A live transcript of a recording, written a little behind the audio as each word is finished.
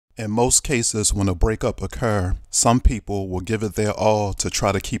In most cases, when a breakup occurs, some people will give it their all to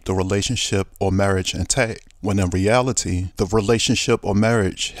try to keep the relationship or marriage intact, when in reality, the relationship or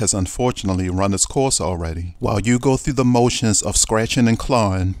marriage has unfortunately run its course already. While you go through the motions of scratching and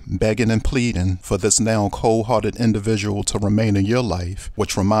clawing, begging and pleading for this now cold-hearted individual to remain in your life,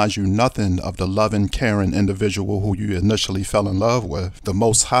 which reminds you nothing of the loving, caring individual who you initially fell in love with, the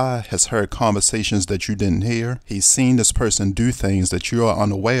Most High has heard conversations that you didn't hear. He's seen this person do things that you are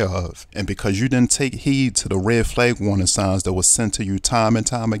unaware of, and because you didn't take heed to the red flag warning signs that were sent to you time and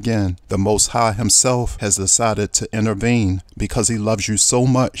time again, the Most High himself has decided to intervene because he loves you so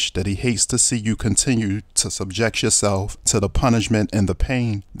much that he hates to see you continue to subject yourself to the punishment and the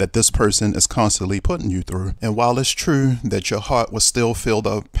pain that this person is constantly putting you through. And while it's true that your heart will still feel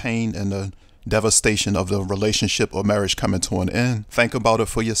the pain and the devastation of the relationship or marriage coming to an end, think about it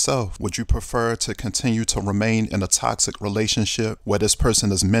for yourself. Would you prefer to continue to remain in a toxic relationship where this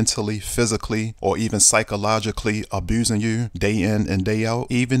person is mentally, physically, or even psychologically abusing you day in and day out,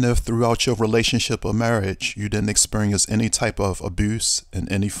 even if throughout your relationship or marriage you didn't experience any type of abuse in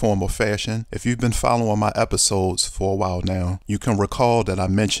any form or fashion? If you've been following my episodes for a while now, you can recall that I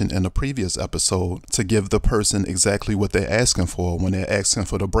mentioned in a previous episode to give the person exactly what they're asking for when they're asking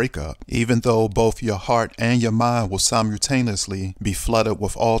for the breakup. Even though both your heart and your mind will simultaneously be flooded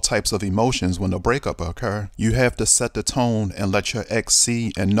with all types of emotions when the breakup occurs, you have to set the tone and let your ex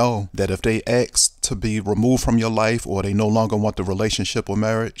see and know that if they ask to be removed from your life or they no longer want the relationship or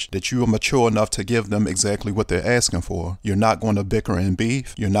marriage, that you are mature enough to give them exactly what they're asking for. You're not going to bicker and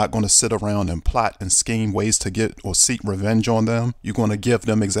beef. You're not going to sit around and plot and scheme ways to get or seek revenge on them. You're going to give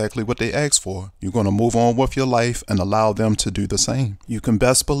them exactly what they ask for. You're going to move on with your life and allow them to do the same. You can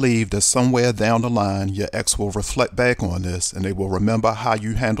best believe that somewhere down the line, your ex will reflect back on this and they will remember how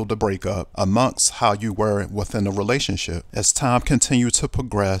you handled the breakup amongst how you were within the relationship. As time continues to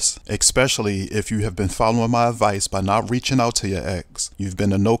progress, especially if you have been following my advice by not reaching out to your ex, you've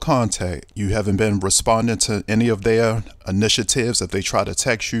been in no contact, you haven't been responding to any of their initiatives if they try to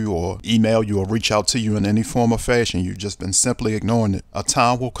text you or email you or reach out to you in any form or fashion, you've just been simply ignoring it. A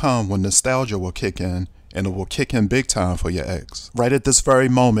time will come when nostalgia will kick in, and it will kick in big time for your ex. Right at this very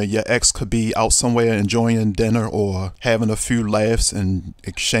moment, your ex could be out somewhere enjoying dinner or having a few laughs and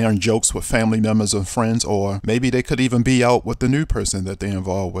sharing jokes with family members and friends, or maybe they could even be out with the new person that they're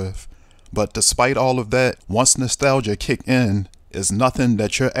involved with. But despite all of that, once nostalgia kick in, is nothing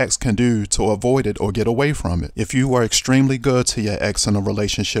that your ex can do to avoid it or get away from it. If you were extremely good to your ex in a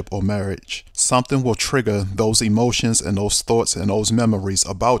relationship or marriage, something will trigger those emotions and those thoughts and those memories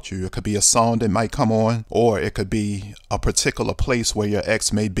about you. It could be a song that might come on, or it could be a particular place where your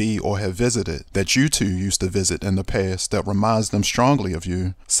ex may be or have visited that you two used to visit in the past that reminds them strongly of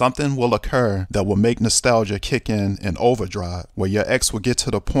you. Something will occur that will make nostalgia kick in overdrive, where your ex will get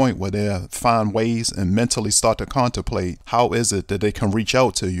to the point where they'll find ways and mentally start to contemplate how is it that they can reach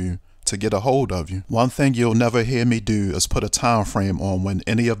out to you to get a hold of you. One thing you'll never hear me do is put a time frame on when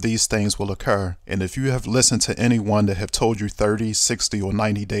any of these things will occur. And if you have listened to anyone that have told you 30, 60, or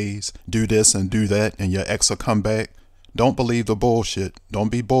 90 days, do this and do that, and your ex will come back, don't believe the bullshit.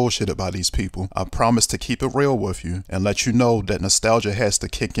 Don't be bullshitted by these people. I promise to keep it real with you and let you know that nostalgia has to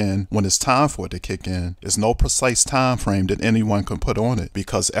kick in when it's time for it to kick in. There's no precise time frame that anyone can put on it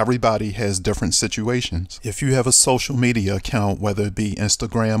because everybody has different situations. If you have a social media account, whether it be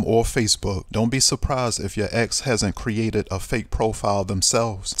Instagram or Facebook, don't be surprised if your ex hasn't created a fake profile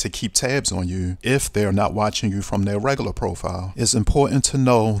themselves to keep tabs on you if they're not watching you from their regular profile. It's important to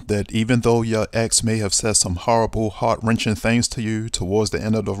know that even though your ex may have said some horrible, heart-wrenching things to you towards the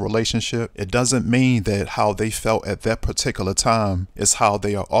end of the relationship, it doesn't mean that how they felt at that particular time is how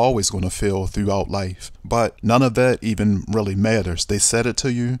they are always going to feel throughout life. But none of that even really matters. They said it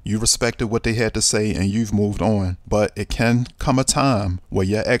to you, you respected what they had to say, and you've moved on. But it can come a time where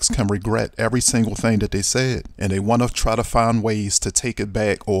your ex can regret every single thing that they said, and they want to try to find ways to take it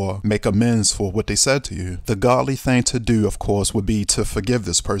back or make amends for what they said to you. The godly thing to do, of course, would be to forgive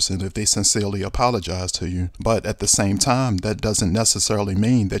this person if they sincerely apologize to you. But at the same time, that doesn't necessarily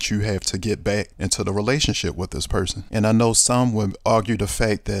mean that you have to get back into the relationship with this person. And I know some would argue the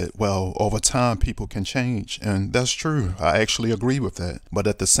fact that, well, over time people can change, and that's true. I actually agree with that. But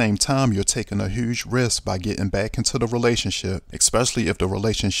at the same time, you're taking a huge risk by getting back into the relationship, especially if the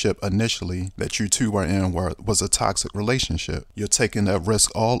relationship initially that you two were in was a toxic relationship. You're taking that risk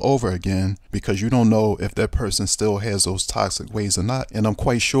all over again because you don't know if that person still has those toxic ways or not. And I'm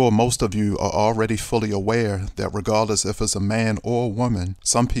quite sure most of you are already fully aware that regardless if it's a man or a woman,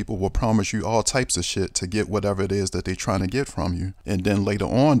 some people will promise you all types of shit to get whatever it is that they're trying to get from you. And then later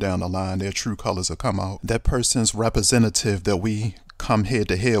on down the line, their true colors will come out. That person's representative that we come head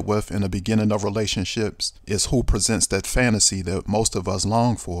to head with in the beginning of relationships is who presents that fantasy that most of us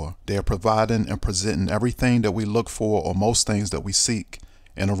long for. They're providing and presenting everything that we look for, or most things that we seek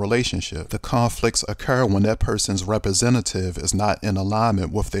in a relationship. The conflicts occur when that person's representative is not in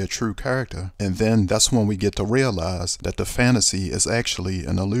alignment with their true character. And then that's when we get to realize that the fantasy is actually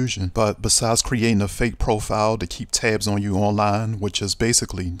an illusion. But besides creating a fake profile to keep tabs on you online, which is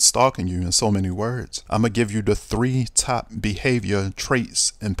basically stalking you in so many words, I'm going to give you the 3 top behavior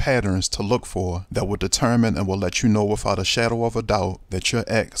traits and patterns to look for that will determine and will let you know without a shadow of a doubt that your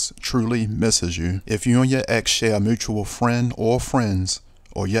ex truly misses you. If you and your ex share a mutual friend or friends,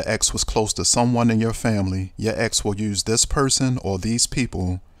 or your ex was close to someone in your family, your ex will use this person or these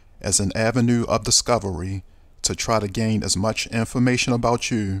people as an avenue of discovery to try to gain as much information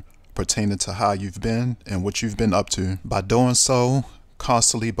about you pertaining to how you've been and what you've been up to. By doing so,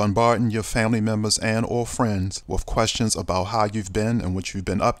 constantly bombarding your family members and or friends with questions about how you've been and what you've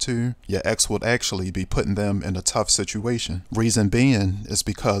been up to, your ex would actually be putting them in a tough situation. Reason being is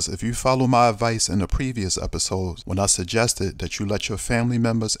because if you follow my advice in the previous episodes, when I suggested that you let your family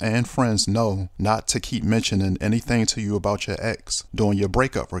members and friends know not to keep mentioning anything to you about your ex during your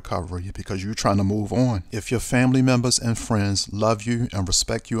breakup recovery because you're trying to move on. If your family members and friends love you and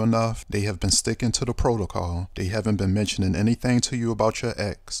respect you enough, they have been sticking to the protocol. They haven't been mentioning anything to you about your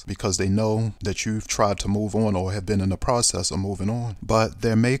ex because they know that you've tried to move on or have been in the process of moving on. But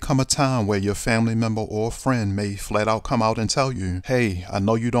there may come a time where your family member or friend may flat out come out and tell you, hey, I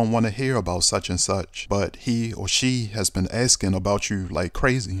know you don't want to hear about such and such, but he or she has been asking about you like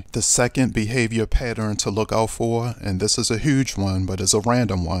crazy. The second behavior pattern to look out for, and this is a huge one, but it's a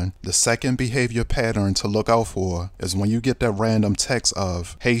random one. The second behavior pattern to look out for is when you get that random text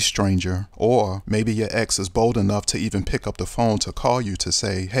of, hey stranger, or maybe your ex is bold enough to even pick up the phone to call you to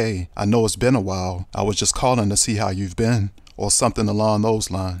say, hey, I know it's been a while. I was just calling to see how you've been, or something along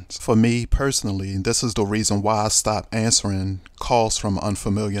those lines. For me personally, this is the reason why I stopped answering calls from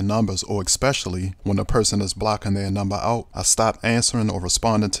unfamiliar numbers, or especially when a person is blocking their number out. I stopped answering or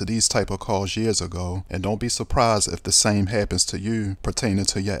responding to these type of calls years ago, and don't be surprised if the same happens to you pertaining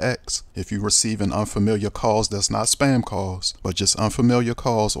to your ex. If you're receiving unfamiliar calls that's not spam calls, but just unfamiliar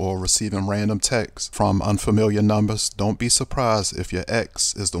calls, or receiving random texts from unfamiliar numbers, don't be surprised if your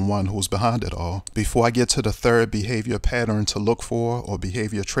ex is the one who's behind it all. Before I get to the third behavior pattern to look for, or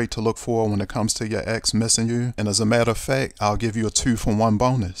behavior trait to look for when it comes to your ex missing you, and as a matter of fact, I'll give you a 2-for-1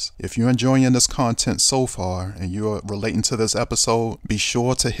 bonus. If you're enjoying this content so far and you're relating to this episode, be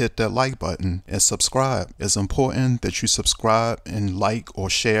sure to hit that like button and subscribe. It's important that you subscribe and like or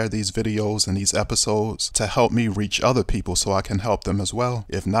share these videos and these episodes to help me reach other people so I can help them as well.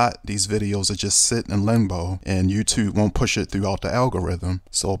 If not, these videos will just sit in limbo and YouTube won't push it throughout the algorithm.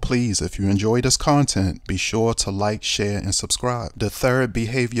 So please, if you enjoy this content, be sure to like, share, and subscribe. The third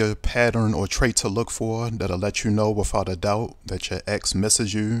behavior pattern or trait to look for that'll let you know without a doubt that your ex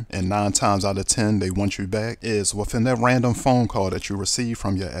misses you, and 9 times out of 10 they want you back, is within that random phone call that you receive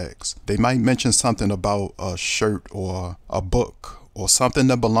from your ex. They might mention something about a shirt or a book or something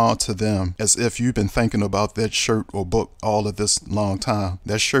that belonged to them, as if you've been thinking about that shirt or book all of this long time.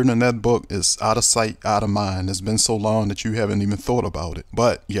 That shirt and that book is out of sight, out of mind. It's been so long that you haven't even thought about it.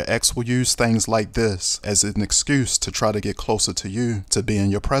 But your ex will use things like this as an excuse to try to get closer to you, to be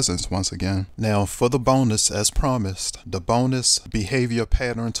in your presence once again. Now for the bonus, as promised, the bonus behavior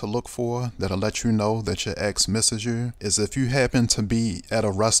pattern to look for that'll let you know that your ex misses you is if you happen to be at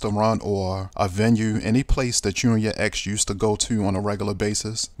a restaurant or a venue, any place that you and your ex used to go to on a regular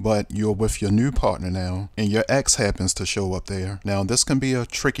basis, but you're with your new partner now and your ex happens to show up there. Now this can be a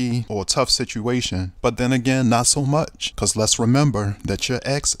tricky or tough situation, but then again not so much, because let's remember that your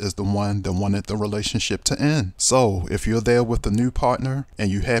ex is the one that wanted the relationship to end. So if you're there with the new partner and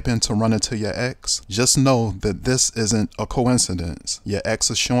you happen to run into your ex, just know that this isn't a coincidence. Your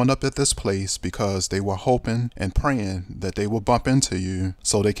ex is showing up at this place because they were hoping and praying that they will bump into you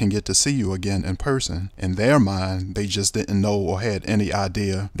so they can get to see you again in person. In their mind, they just didn't know or had any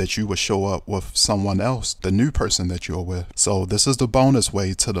idea that you would show up with someone else, the new person that you're with. So this is the bonus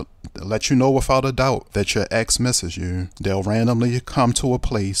way to let you know without a doubt that your ex misses you. They'll randomly come to a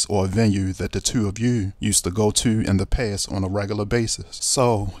place or a venue that the two of you used to go to in the past on a regular basis.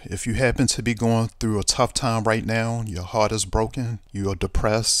 So if you happen to be going through a tough time right now, your heart is broken, you are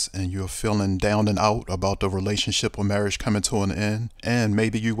depressed, and you're feeling down and out about the relationship or marriage coming to an end, and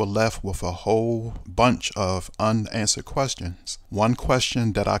maybe you were left with a whole bunch of unanswered questions. One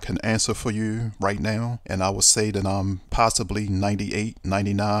question that I can answer for you right now, and I would say that I'm possibly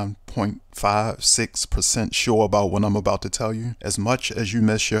 99.56% sure about what I'm about to tell you. As much as you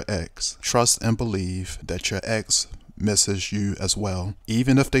miss your ex, trust and believe that your ex misses you as well.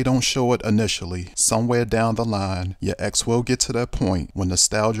 Even if they don't show it initially, somewhere down the line, your ex will get to that point when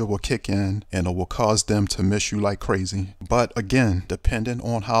nostalgia will kick in and it will cause them to miss you like crazy. But again, depending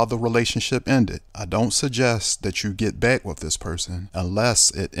on how the relationship ended, I don't suggest that you get back with this person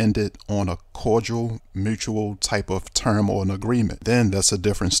unless it ended on a cordial, mutual type of term or an agreement. Then that's a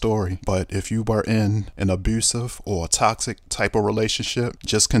different story. But if you were in an abusive or a toxic type of relationship,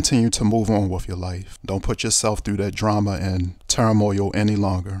 just continue to move on with your life. Don't put yourself through that drama and turmoil any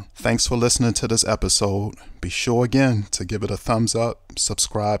longer. Thanks for listening to this episode. Be sure again to give it a thumbs up,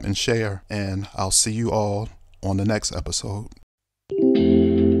 subscribe, and share. And I'll see you all on the next episode.